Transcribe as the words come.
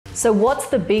So what's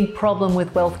the big problem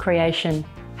with wealth creation?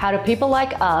 How do people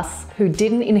like us, who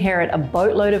didn't inherit a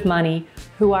boatload of money,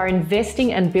 who are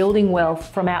investing and building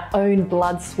wealth from our own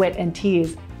blood, sweat and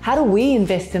tears, how do we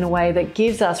invest in a way that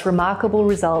gives us remarkable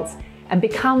results and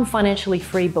become financially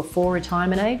free before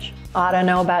retirement age? I don't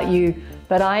know about you,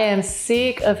 but I am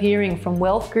sick of hearing from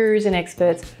wealth gurus and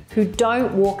experts who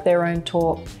don't walk their own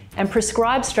talk and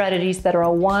prescribe strategies that are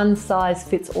a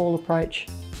one-size-fits-all approach.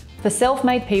 For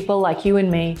self-made people like you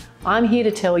and me, I'm here to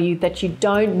tell you that you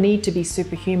don't need to be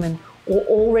superhuman or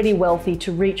already wealthy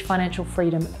to reach financial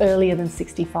freedom earlier than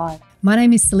 65. My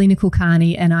name is Salena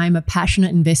Kulkarni and I'm a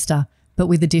passionate investor, but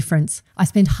with a difference. I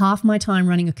spend half my time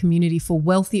running a community for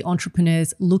wealthy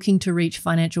entrepreneurs looking to reach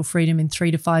financial freedom in 3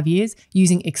 to 5 years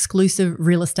using exclusive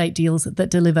real estate deals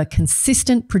that deliver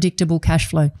consistent, predictable cash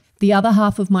flow. The other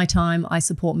half of my time, I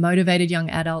support motivated young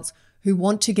adults who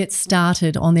want to get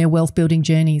started on their wealth building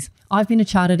journeys. I've been a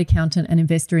chartered accountant and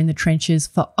investor in the trenches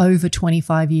for over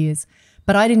 25 years,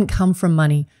 but I didn't come from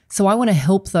money. So I want to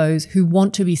help those who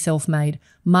want to be self-made,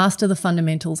 master the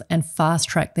fundamentals and fast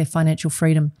track their financial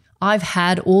freedom. I've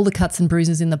had all the cuts and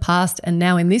bruises in the past, and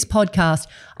now in this podcast,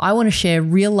 I want to share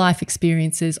real life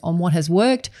experiences on what has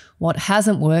worked, what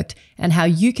hasn't worked, and how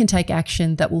you can take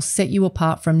action that will set you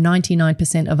apart from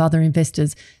 99% of other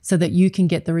investors so that you can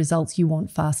get the results you want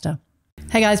faster.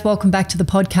 Hey guys, welcome back to the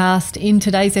podcast. In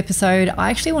today's episode,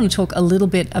 I actually want to talk a little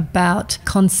bit about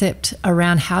concept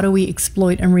around how do we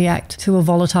exploit and react to a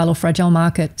volatile or fragile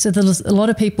market. So there's a lot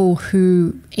of people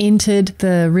who entered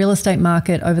the real estate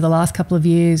market over the last couple of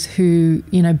years who,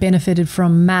 benefited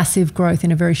from massive growth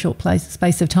in a very short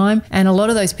space of time. And a lot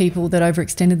of those people that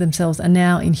overextended themselves are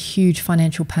now in huge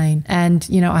financial pain. And,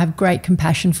 I have great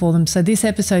compassion for them. So this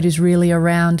episode is really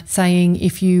around saying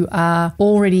if you are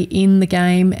already in the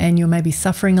game and you're maybe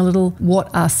suffering a little,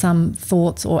 what are some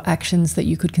thoughts or actions that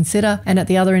you could consider? And at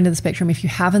the other end of the spectrum, if you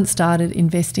haven't started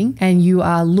investing and you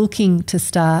are looking to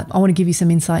start, I want to give you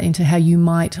some insight into how you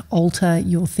might alter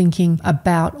your thinking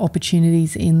about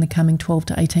opportunities in the coming 12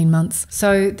 to 18 months.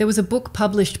 So there was a book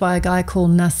published by a guy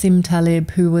called Nassim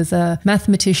Taleb, who was a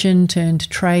mathematician turned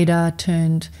trader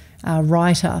turned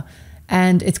writer.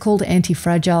 And it's called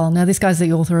Anti-Fragile. Now, this guy's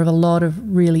the author of a lot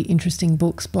of really interesting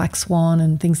books, Black Swan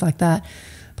and things like that.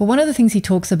 But one of the things he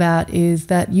talks about is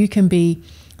that you can be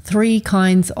 3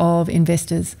 kinds of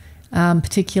investors,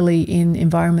 particularly in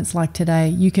environments like today.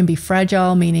 You can be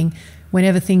fragile, meaning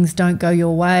whenever things don't go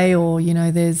your way or,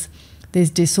 there's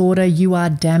disorder, you are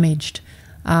damaged.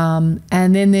 And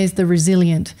then there's the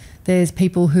resilient. There's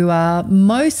people who are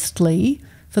mostly,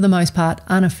 for the most part,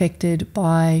 unaffected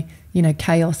by,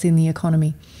 chaos in the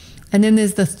economy. And then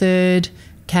there's the third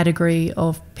category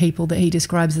of people that he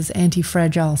describes as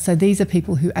anti-fragile. So these are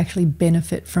people who actually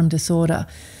benefit from disorder.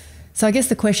 So I guess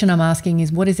the question I'm asking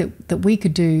is, what is it that we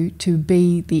could do to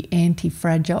be the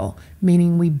anti-fragile,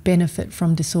 meaning we benefit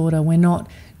from disorder? We're not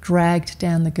dragged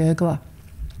down the gurgler.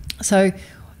 So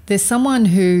there's someone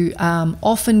who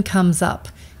often comes up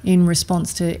in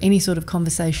response to any sort of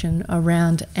conversation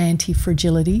around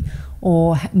anti-fragility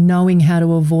or knowing how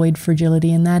to avoid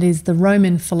fragility, and that is the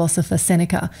Roman philosopher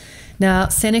Seneca. Now,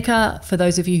 Seneca, for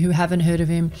those of you who haven't heard of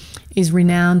him, is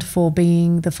renowned for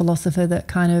being the philosopher that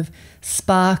kind of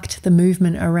sparked the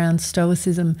movement around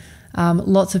Stoicism.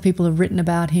 Lots of people have written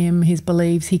about him, his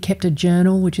beliefs. He kept a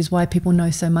journal, which is why people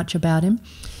know so much about him.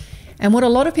 And what a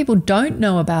lot of people don't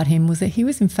know about him was that he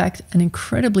was, in fact, an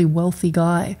incredibly wealthy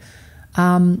guy.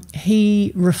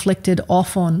 He reflected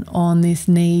often on this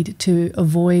need to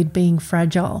avoid being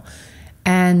fragile.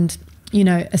 And,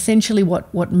 essentially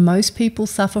what most people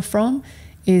suffer from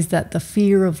is that the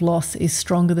fear of loss is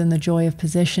stronger than the joy of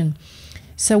possession.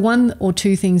 So 1 or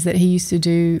 2 things that he used to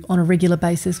do on a regular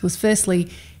basis was, firstly,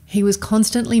 he was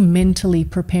constantly mentally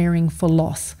preparing for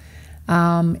loss.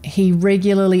 He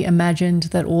regularly imagined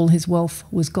that all his wealth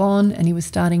was gone and he was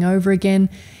starting over again.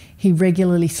 He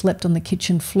regularly slept on the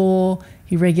kitchen floor.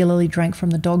 He regularly drank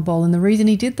from the dog bowl. And the reason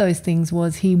he did those things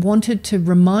was he wanted to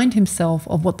remind himself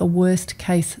of what the worst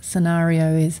case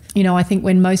scenario is. I think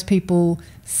when most people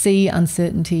see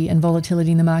uncertainty and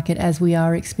volatility in the market as we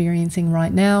are experiencing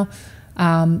right now,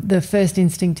 the first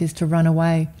instinct is to run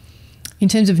away. In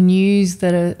terms of news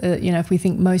that are, if we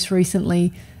think most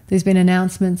recently, there's been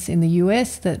announcements in the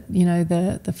US that,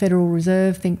 the Federal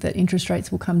Reserve think that interest rates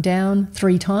will come down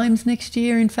 3 times next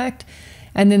year, in fact.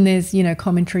 And then there's,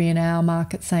 commentary in our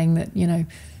market saying that,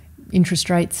 interest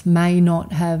rates may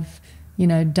not have,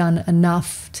 done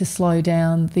enough to slow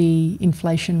down the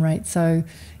inflation rate. So,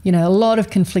 a lot of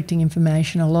conflicting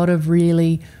information, a lot of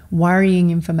really worrying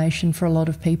information for a lot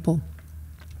of people.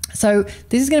 So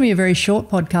this is going to be a very short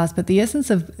podcast, but the essence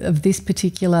of this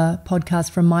particular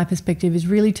podcast from my perspective is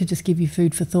really to just give you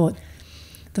food for thought.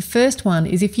 The first one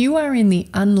is, if you are in the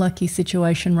unlucky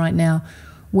situation right now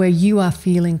where you are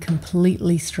feeling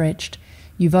completely stretched,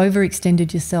 you've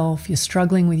overextended yourself, you're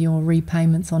struggling with your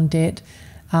repayments on debt,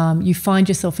 you find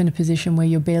yourself in a position where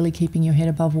you're barely keeping your head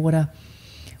above water.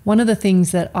 One of the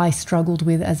things that I struggled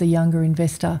with as a younger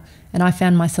investor, and I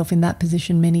found myself in that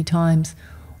position many times,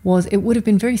 was it would have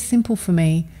been very simple for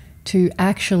me to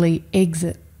actually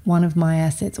exit one of my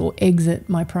assets or exit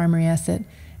my primary asset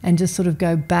and just sort of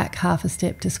go back half a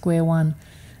step to square one.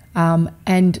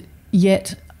 And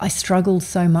yet I struggled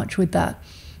so much with that.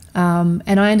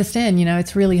 And I understand,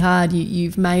 it's really hard.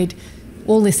 You've made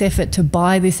all this effort to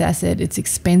buy this asset. It's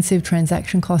expensive,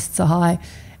 transaction costs are high.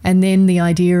 And then the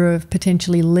idea of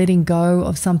potentially letting go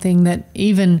of something that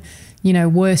even,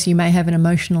 worse, you may have an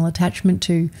emotional attachment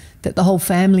to, that the whole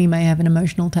family may have an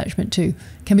emotional attachment to,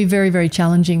 can be very, very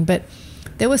challenging. But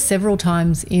there were several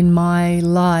times in my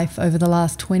life over the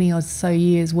last 20 or so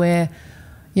years where,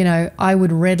 I would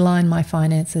redline my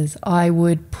finances. I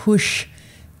would push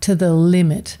to the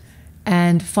limit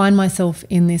and find myself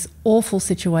in this awful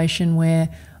situation where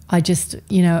I just,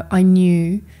 I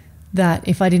knew that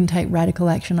if I didn't take radical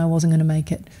action, I wasn't going to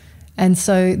make it. And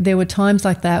so there were times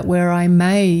like that where I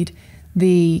made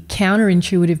the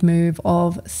counterintuitive move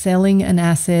of selling an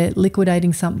asset,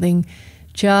 liquidating something,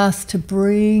 just to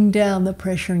bring down the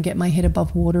pressure and get my head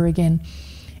above water again.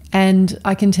 And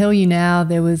I can tell you now,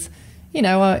 there was,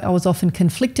 I was often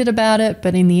conflicted about it,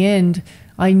 but in the end,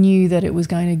 I knew that it was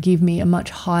going to give me a much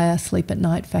higher sleep at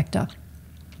night factor.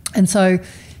 And so,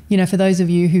 for those of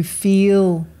you who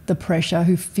feel the pressure,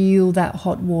 who feel that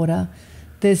hot water,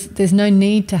 there's no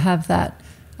need to have that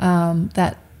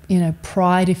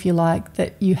pride, if you like,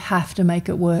 that you have to make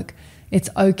it work. It's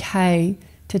okay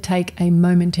to take a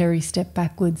momentary step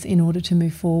backwards in order to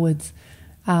move forwards.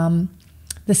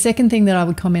 The second thing that I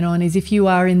would comment on is, if you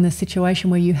are in the situation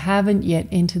where you haven't yet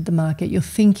entered the market, you're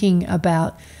thinking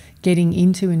about getting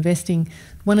into investing,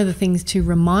 one of the things to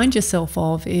remind yourself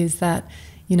of is that,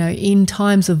 in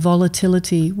times of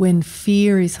volatility, when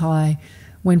fear is high,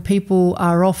 when people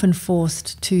are often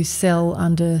forced to sell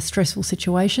under stressful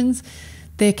situations,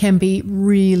 there can be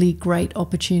really great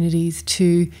opportunities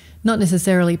to not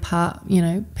necessarily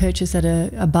purchase at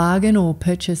a bargain or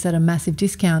purchase at a massive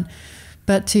discount,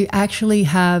 but to actually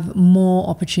have more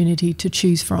opportunity to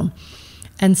choose from.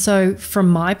 And so from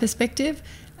my perspective,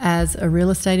 as a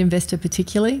real estate investor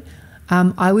particularly,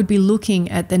 I would be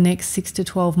looking at the next 6 to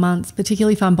 12 months,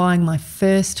 particularly if I'm buying my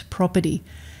first property,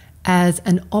 as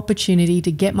an opportunity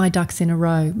to get my ducks in a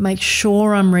row, make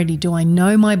sure I'm ready. Do I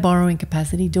know my borrowing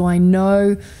capacity? Do I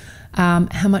know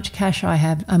how much cash I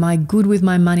have? Am I good with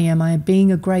my money? Am I being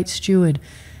a great steward?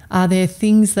 Are there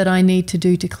things that I need to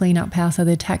do to clean up house? Are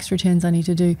there tax returns I need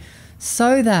to do?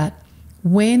 So that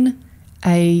when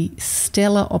a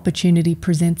stellar opportunity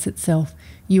presents itself,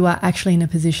 you are actually in a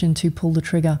position to pull the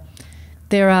trigger.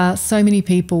 There are so many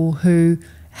people who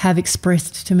have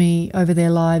expressed to me over their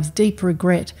lives deep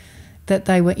regret that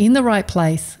they were in the right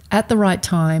place at the right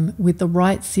time with the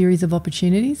right series of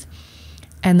opportunities,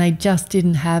 and they just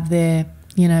didn't have their,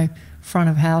 front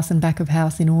of house and back of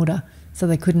house in order, so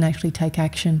they couldn't actually take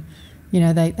action.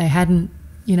 They hadn't,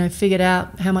 figured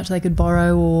out how much they could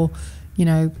borrow, or,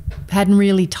 hadn't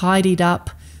really tidied up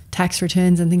tax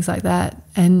returns and things like that.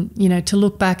 And, to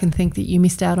look back and think that you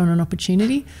missed out on an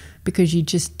opportunity because you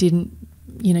just didn't,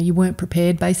 you weren't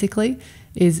prepared, basically,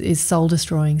 is soul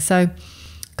destroying. So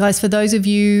guys, for those of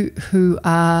you who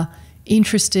are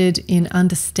interested in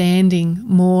understanding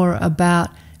more about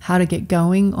how to get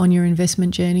going on your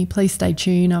investment journey, please stay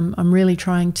tuned. I'm really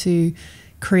trying to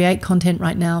create content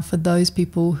right now for those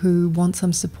people who want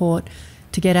some support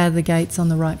to get out of the gates on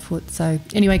the right foot. So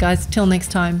anyway, guys, till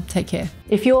next time, take care.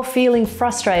 If you're feeling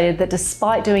frustrated that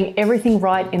despite doing everything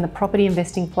right in the property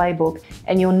investing playbook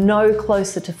and you're no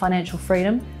closer to financial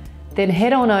freedom, then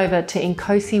head on over to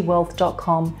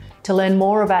incosiwealth.com to learn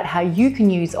more about how you can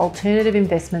use alternative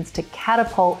investments to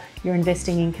catapult your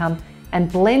investing income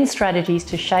and blend strategies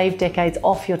to shave decades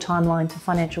off your timeline to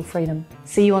financial freedom.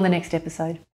 See you on the next episode.